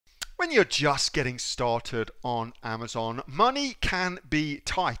When you're just getting started on Amazon, money can be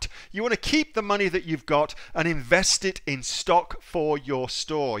tight. You want to keep the money that you've got and invest it in stock for your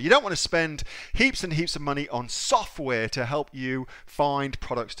store. You don't want to spend heaps and heaps of money on software to help you find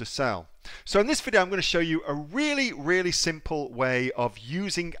products to sell. So in this video, I'm going to show you a really simple way of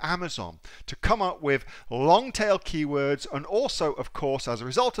using Amazon to come up with long tail keywords and also, of course, as a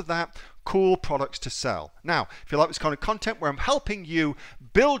result of that, cool products to sell. Now, if you like this kind of content where I'm helping you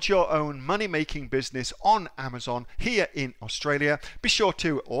build your own money-making business on Amazon here in Australia, be sure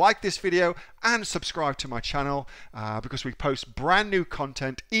to like this video and subscribe to my channel because we post brand new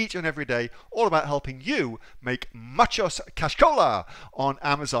content each and every day all about helping you make muchos cashcola on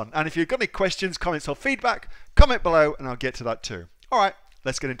Amazon. And if you've got any questions, comments or feedback, comment below and I'll get to that too. All right,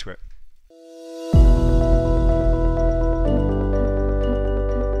 let's get into it.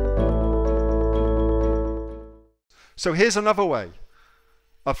 So here's another way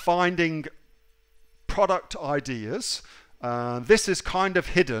of finding product ideas. This is kind of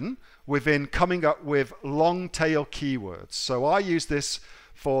hidden within coming up with long tail keywords. So I use this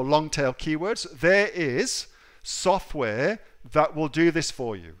for long tail keywords. There is software that will do this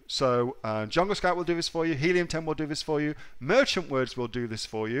for you. So Jungle Scout will do this for you, Helium 10 will do this for you, Merchant Words will do this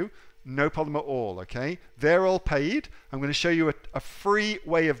for you. No problem at all, okay? They're all paid. I'm going to show you a free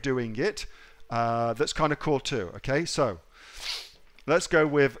way of doing it. That's kind of cool too. Okay, so let's go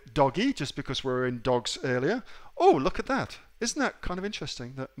with doggy, just because we're in dogs earlier. Oh, look at that! Isn't that kind of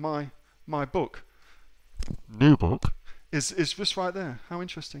interesting that my book, new book, is just right there? How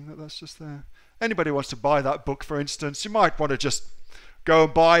interesting that that's just there. Anybody wants to buy that book, for instance, you might want to just go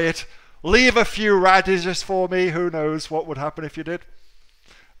and buy it. Leave a few radishes for me. Who knows what would happen if you did?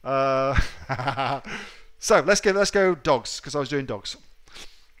 So let's go dogs, because I was doing dogs.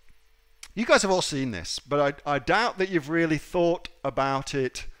 You guys have all seen this, but I doubt that you've really thought about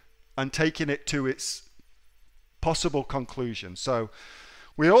it and taken it to its possible conclusion. So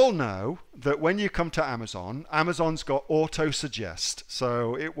we all know that when you come to Amazon, Amazon's got auto suggest.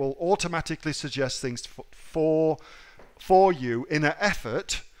 So it will automatically suggest things for you in an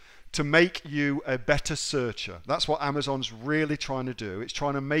effort to make you a better searcher. That's what Amazon's really trying to do. It's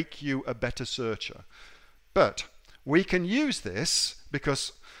trying to make you a better searcher. But we can use this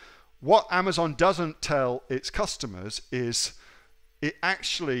because what Amazon doesn't tell its customers is it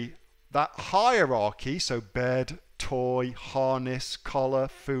actually, that hierarchy, so bed, toy, harness, collar,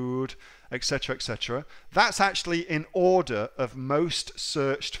 food, etc., that's actually in order of most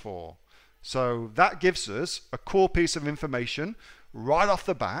searched for. So that gives us a cool piece of information right off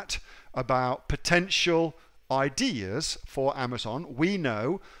the bat about potential ideas for Amazon. We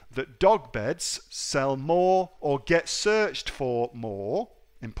know that dog beds sell more or get searched for more,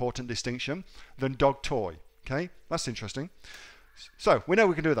 important distinction, than dog toy. Okay, that's interesting. So we know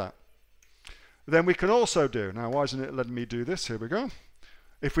we can do that. Then we can also do, now why isn't it letting me do this? Here we go.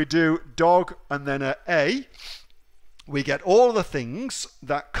 If we do dog and then an A, we get all the things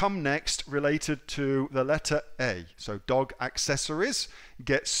that come next related to the letter A. So dog accessories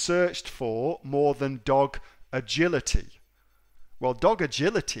get searched for more than dog agility. Well, dog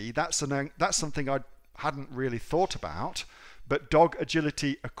agility, that's something I hadn't really thought about. But dog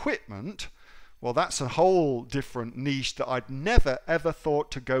agility equipment, well, that's a whole different niche that I'd never ever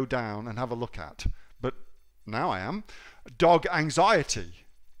thought to go down and have a look at. But now I am. Dog anxiety.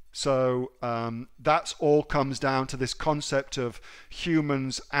 So that's all comes down to this concept of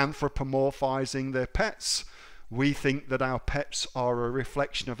humans anthropomorphizing their pets. We think that our pets are a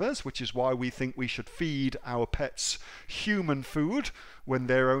reflection of us, which is why we think we should feed our pets human food when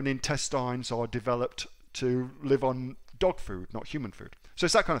their own intestines are developed to live on dog food, not human food. So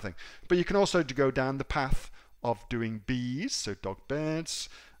it's that kind of thing. But you can also go down the path of doing B's, so dog beds,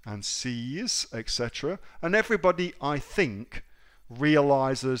 and C's, etc. And everybody, I think,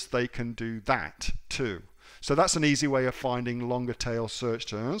 realizes they can do that too. So that's an easy way of finding longer tail search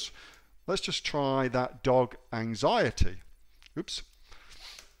terms. Let's just try that dog anxiety. Oops.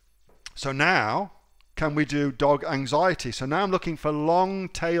 So now, can we do dog anxiety? So now I'm looking for long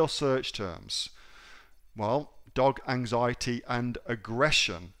tail search terms. Well, dog anxiety and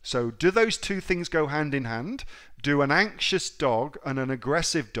aggression. So do those two things go hand in hand? Do an anxious dog and an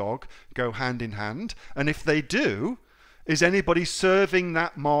aggressive dog go hand in hand? And if they do, is anybody serving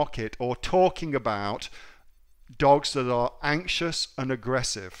that market or talking about dogs that are anxious and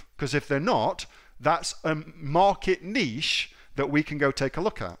aggressive? Because if they're not, that's a market niche that we can go take a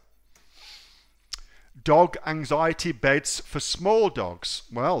look at. Dog anxiety beds for small dogs.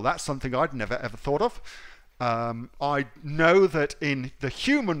 Well, that's something I'd never ever thought of. I know that in the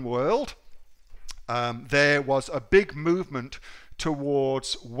human world, there was a big movement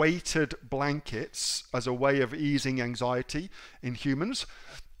towards weighted blankets as a way of easing anxiety in humans.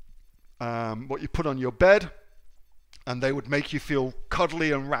 What you put on your bed, and they would make you feel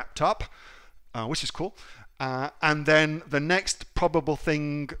cuddly and wrapped up, which is cool. And then the next probable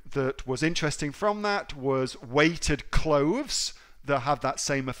thing that was interesting from that was weighted clothes that have that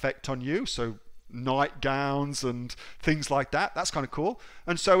same effect on you. So nightgowns and things like that. That's kind of cool.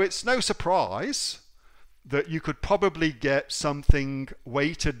 And so it's no surprise that you could probably get something,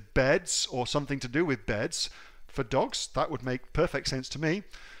 weighted beds or something to do with beds for dogs. That would make perfect sense to me.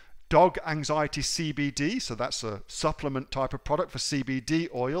 Dog anxiety CBD, so that's a supplement type of product for CBD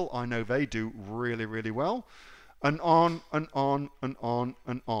oil. I know they do really, really well. And on and on and on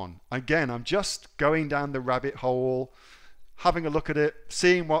and on. Again, I'm just going down the rabbit hole, having a look at it,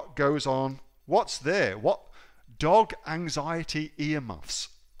 seeing what goes on. What's there? What? Dog anxiety earmuffs.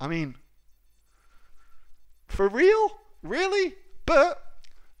 I mean, for real? Really? But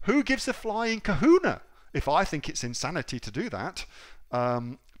who gives a flying kahuna if I think it's insanity to do that?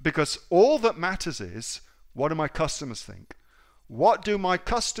 Because all that matters is, what do my customers think? What do my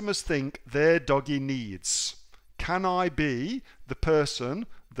customers think their doggy needs? Can I be the person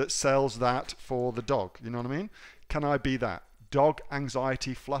that sells that for the dog? You know what I mean? Can I be that? Dog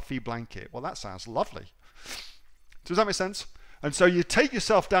anxiety fluffy blanket. Well, that sounds lovely. Does that make sense? And so you take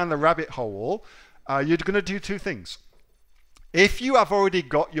yourself down the rabbit hole. You're going to do two things. If you have already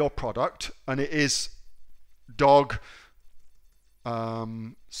got your product and it is dog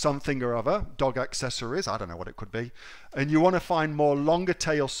something or other, dog accessories, I don't know what it could be, and you want to find more longer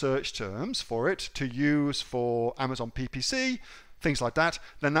tail search terms for it to use for Amazon PPC, things like that,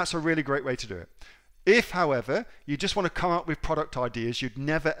 then that's a really great way to do it. If, however, you just want to come up with product ideas you'd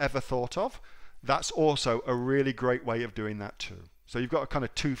never ever thought of, that's also a really great way of doing that too. So you've got a kind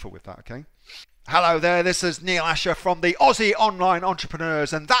of twofer with that, okay? Hello there, this is Neil-Asher from the Aussie Online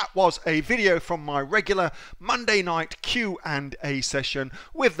Entrepreneurs, and that was a video from my regular Monday night Q&A session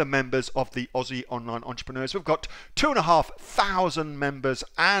with the members of the Aussie Online Entrepreneurs. We've got 2,500 members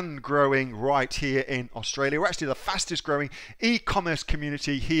and growing right here in Australia. We're actually the fastest growing e-commerce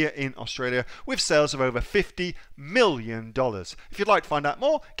community here in Australia with sales of over $50 million. If you'd like to find out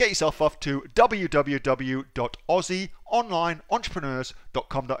more, get yourself off to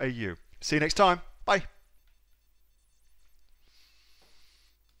www.aussieonlineentrepreneurs.com.au. See you next time.